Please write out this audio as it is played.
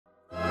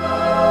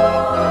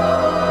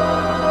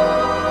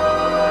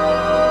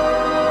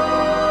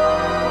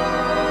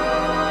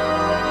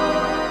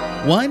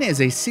One is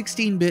a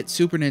 16-bit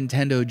Super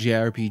Nintendo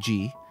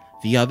JRPG,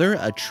 the other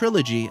a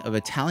trilogy of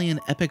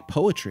Italian epic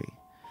poetry.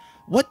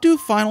 What do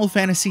Final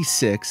Fantasy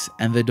VI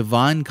and the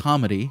Divine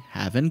Comedy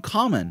have in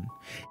common?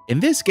 In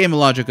this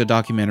Gamelogica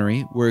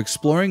documentary, we're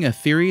exploring a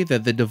theory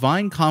that the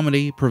Divine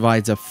Comedy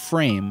provides a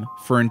frame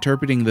for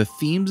interpreting the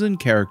themes and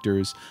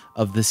characters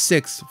of the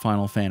sixth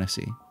Final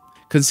Fantasy.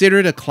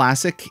 Considered a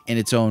classic in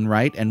its own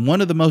right and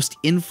one of the most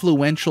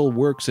influential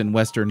works in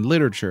Western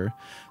literature,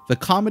 the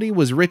comedy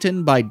was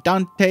written by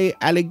Dante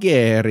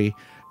Alighieri,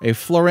 a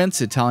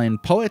Florence Italian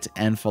poet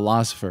and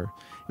philosopher.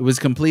 It was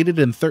completed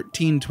in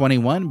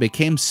 1321,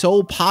 became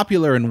so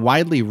popular and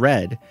widely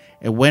read,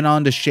 it went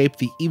on to shape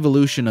the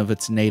evolution of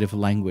its native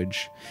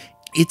language.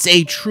 It's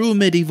a true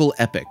medieval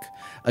epic,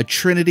 a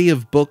trinity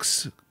of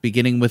books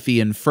beginning with the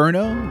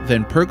Inferno,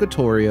 then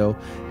Purgatorio,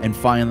 and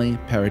finally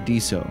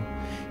Paradiso,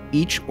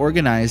 each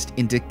organized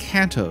into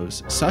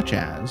cantos such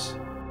as: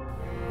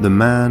 The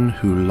man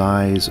who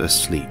lies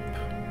asleep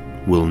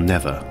will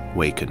never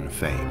waken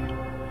fame,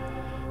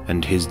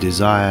 and his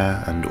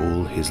desire and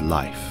all his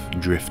life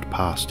drift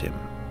past him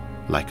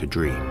like a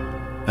dream,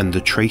 and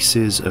the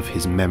traces of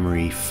his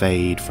memory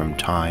fade from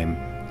time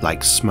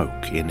like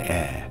smoke in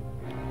air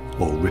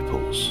or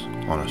ripples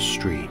on a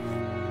stream.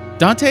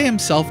 Dante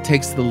himself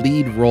takes the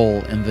lead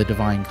role in the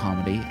Divine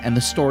Comedy, and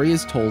the story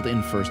is told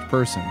in first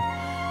person,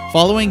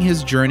 following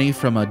his journey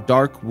from a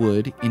dark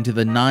wood into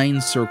the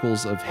 9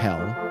 circles of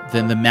hell,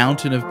 then the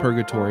mountain of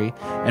purgatory,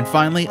 and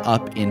finally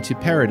up into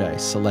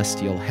paradise,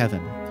 celestial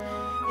heaven.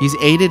 He's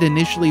aided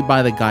initially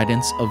by the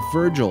guidance of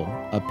Virgil,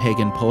 a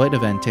pagan poet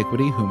of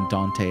antiquity whom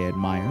Dante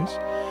admires.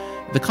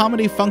 The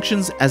comedy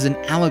functions as an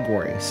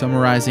allegory,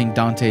 summarizing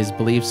Dante's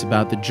beliefs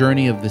about the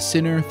journey of the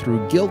sinner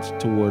through guilt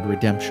toward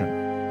redemption.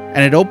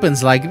 And it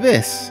opens like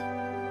this: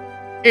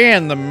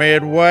 In the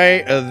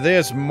midway of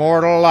this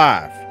mortal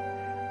life,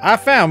 I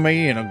found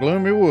me in a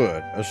gloomy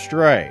wood,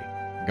 astray,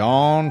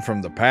 gone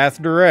from the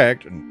path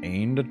direct, and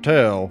e'en to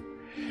tell.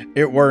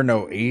 It were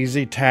no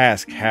easy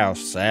task, how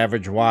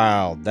savage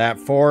wild that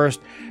forest,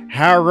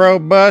 how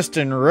robust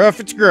and rough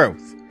its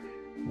growth,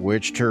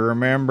 which to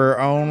remember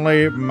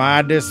only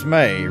my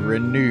dismay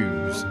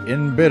renews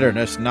in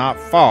bitterness not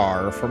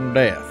far from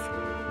death.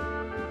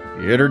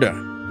 It are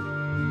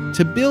done.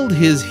 To build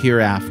his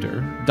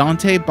hereafter,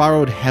 Dante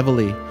borrowed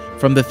heavily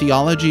from the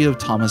theology of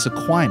Thomas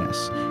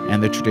Aquinas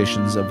and the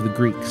traditions of the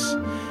Greeks.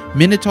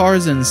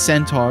 Minotaurs and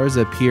centaurs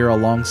appear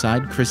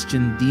alongside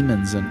Christian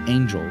demons and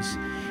angels.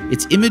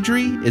 Its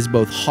imagery is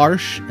both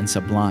harsh and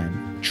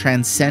sublime,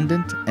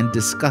 transcendent and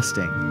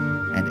disgusting,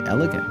 and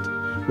elegant,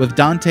 with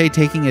Dante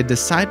taking a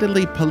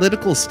decidedly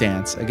political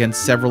stance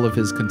against several of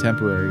his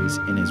contemporaries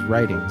in his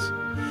writings.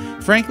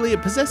 Frankly,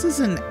 it possesses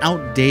an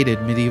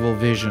outdated medieval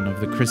vision of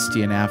the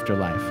Christian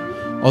afterlife,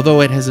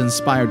 although it has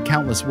inspired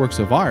countless works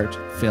of art,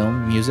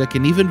 film, music,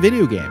 and even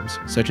video games,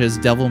 such as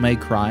Devil May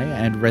Cry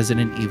and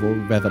Resident Evil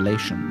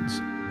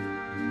Revelations.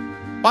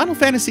 Final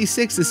Fantasy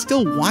VI is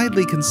still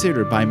widely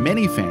considered by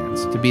many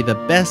fans to be the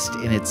best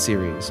in its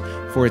series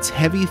for its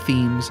heavy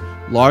themes,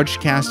 large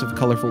cast of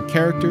colorful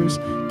characters,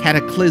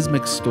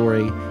 cataclysmic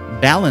story,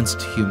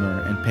 balanced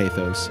humor and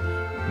pathos,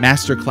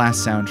 masterclass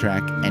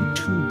soundtrack, and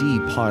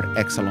 2D par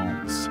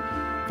excellence.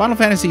 Final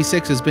Fantasy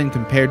VI has been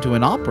compared to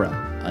an opera,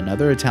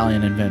 another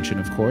Italian invention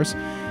of course,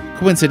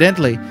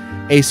 coincidentally,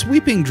 a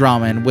sweeping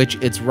drama in which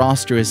its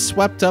roster is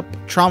swept up,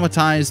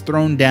 traumatized,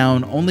 thrown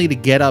down, only to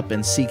get up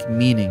and seek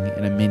meaning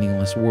in a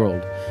meaningless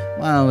world.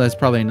 Well, that's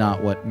probably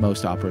not what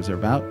most operas are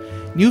about.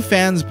 New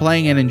fans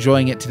playing and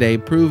enjoying it today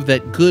prove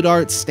that good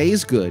art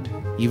stays good,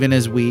 even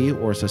as we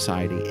or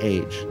society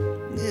age.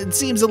 It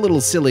seems a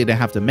little silly to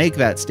have to make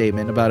that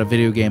statement about a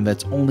video game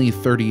that's only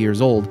 30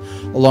 years old,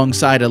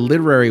 alongside a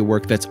literary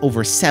work that's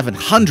over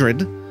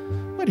 700,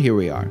 but here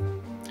we are.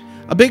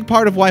 A big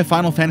part of why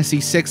Final Fantasy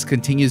VI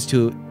continues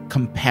to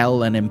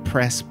compel and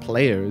impress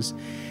players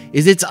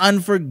is its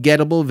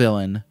unforgettable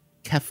villain,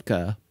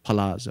 Kefka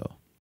Palazzo.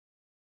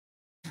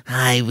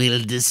 I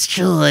will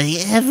destroy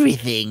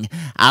everything.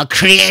 I'll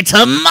create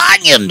a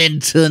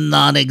monument to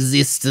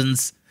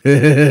non-existence. Kefka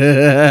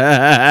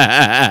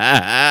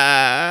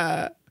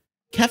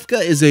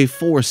is a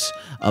force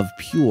of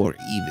pure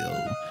evil,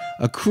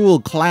 a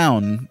cruel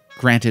clown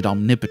granted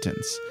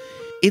omnipotence.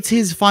 It's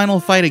his final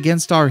fight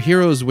against our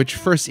heroes which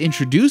first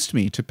introduced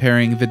me to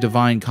pairing the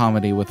Divine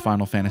Comedy with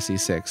Final Fantasy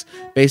VI,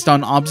 based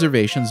on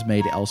observations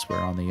made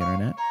elsewhere on the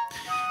internet.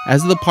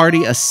 As the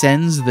party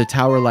ascends the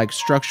tower-like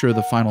structure of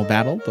the final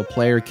battle, the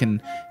player can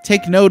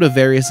take note of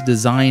various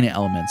design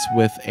elements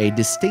with a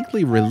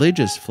distinctly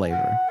religious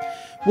flavor.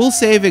 We'll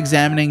save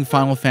examining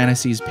Final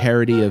Fantasy's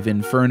parody of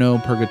Inferno,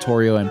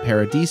 Purgatorio, and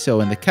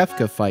Paradiso in the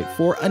Kefka fight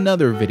for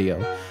another video,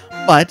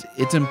 but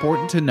it's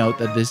important to note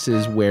that this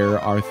is where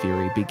our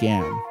theory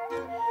began.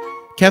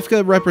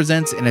 Kefka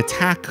represents an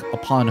attack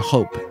upon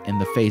hope in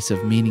the face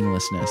of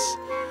meaninglessness.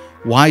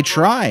 Why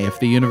try if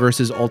the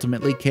universe is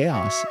ultimately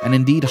chaos, and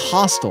indeed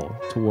hostile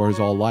towards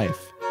all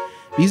life?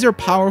 These are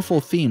powerful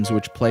themes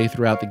which play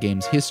throughout the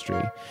game's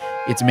history,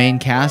 Its main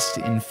cast,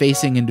 in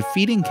facing and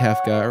defeating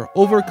Kefka, are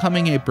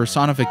overcoming a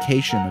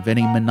personification of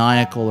any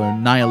maniacal or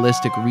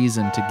nihilistic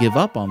reason to give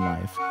up on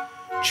life,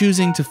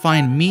 choosing to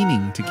find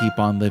meaning to keep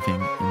on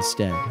living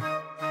instead.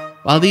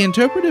 While the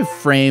interpretive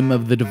frame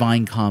of the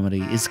Divine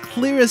Comedy is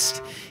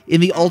clearest in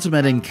the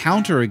ultimate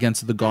encounter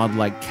against the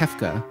godlike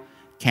Kefka,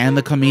 can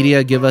the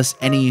Commedia give us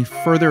any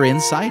further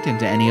insight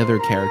into any other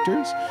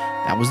characters?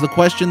 That was the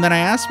question that I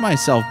asked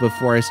myself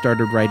before I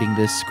started writing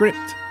this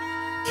script.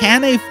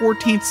 Can a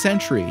 14th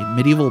century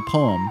medieval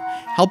poem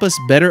help us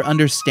better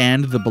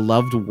understand the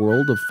beloved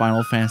world of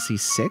Final Fantasy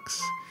VI?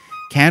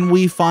 Can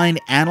we find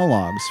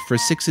analogs for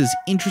Six's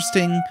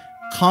interesting,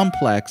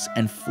 complex,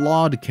 and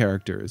flawed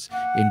characters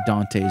in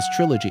Dante's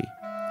trilogy?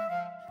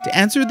 To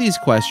answer these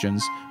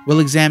questions, we'll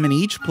examine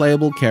each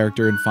playable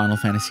character in Final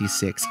Fantasy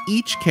VI,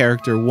 each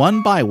character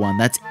one by one.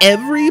 That's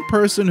every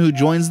person who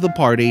joins the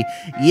party,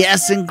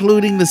 yes,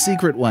 including the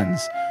secret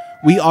ones.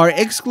 We are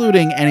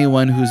excluding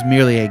anyone who's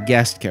merely a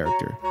guest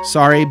character.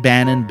 Sorry,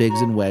 Bannon, Biggs,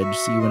 and Wedge.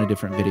 See you in a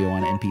different video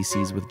on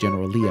NPCs with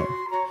General Leo.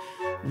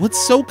 What's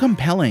so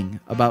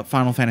compelling about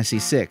Final Fantasy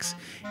VI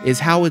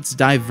is how its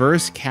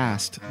diverse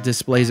cast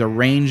displays a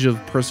range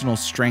of personal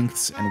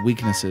strengths and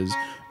weaknesses,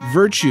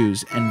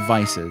 virtues and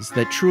vices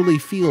that truly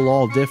feel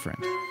all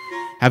different.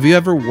 Have you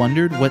ever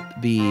wondered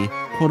what the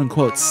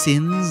quote-unquote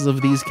sins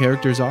of these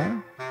characters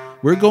are?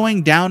 We're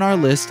going down our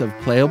list of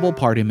playable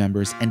party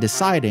members and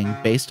deciding,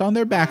 based on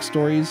their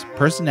backstories,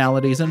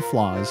 personalities, and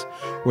flaws,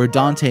 where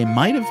Dante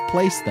might have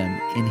placed them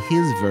in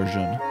his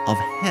version of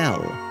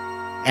hell.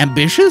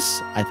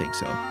 Ambitious? I think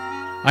so.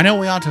 I know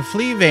we ought to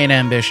flee vain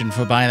ambition,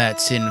 for by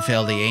that sin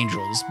fell the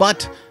angels,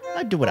 but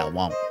I do what I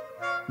want.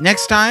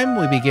 Next time,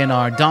 we begin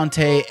our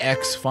Dante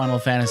x Final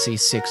Fantasy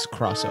VI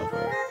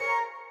crossover.